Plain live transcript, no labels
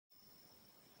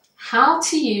how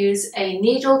to use a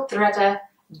needle threader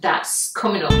that's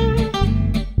coming up.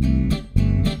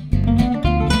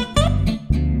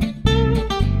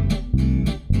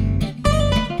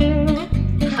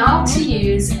 How to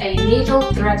use a needle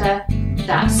threader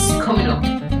that's coming up.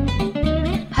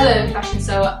 Hello Fashion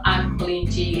Sewer, I'm Colleen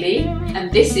Lee and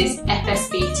this is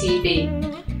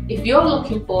FSBTV. If you're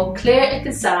looking for clear and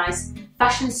concise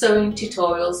fashion sewing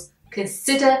tutorials,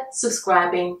 consider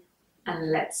subscribing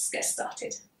and let's get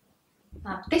started.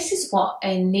 Now, this is what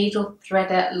a needle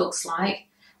threader looks like.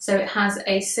 So it has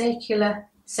a circular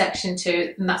section to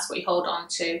it, and that's what you hold on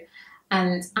to.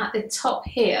 And at the top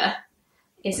here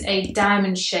is a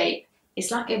diamond shape. It's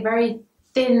like a very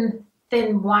thin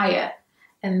wire,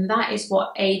 and that is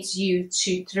what aids you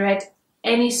to thread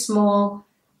any small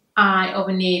eye of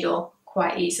a needle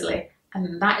quite easily.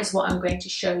 And that is what I'm going to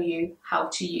show you how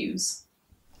to use.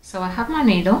 So I have my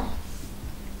needle,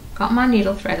 got my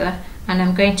needle threader, and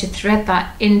I'm going to thread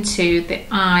that into the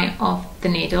eye of the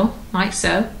needle, like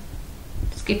so.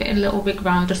 Just give it a little wig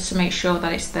round just to make sure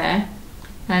that it's there.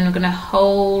 And I'm going to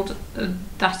hold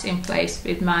that in place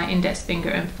with my index finger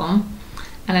and thumb.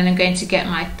 And then I'm going to get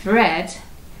my thread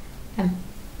and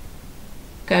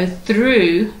go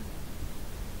through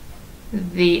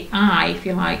the eye, if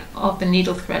you like, of the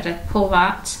needle threader. Pull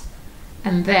that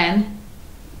and then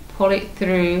pull it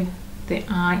through the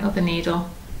eye of the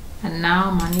needle. And now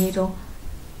my needle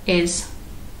is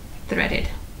threaded.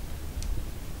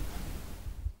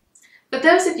 For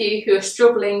those of you who are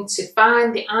struggling to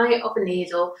find the eye of a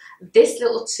needle, this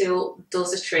little tool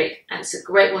does a trick, and it's a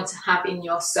great one to have in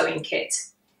your sewing kit.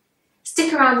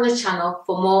 Stick around on the channel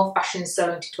for more fashion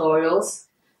sewing tutorials.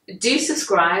 Do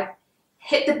subscribe,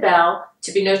 hit the bell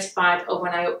to be notified of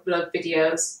when I upload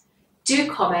videos. Do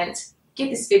comment,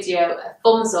 give this video a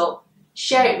thumbs up,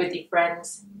 share it with your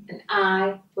friends, and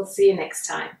I will see you next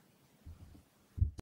time.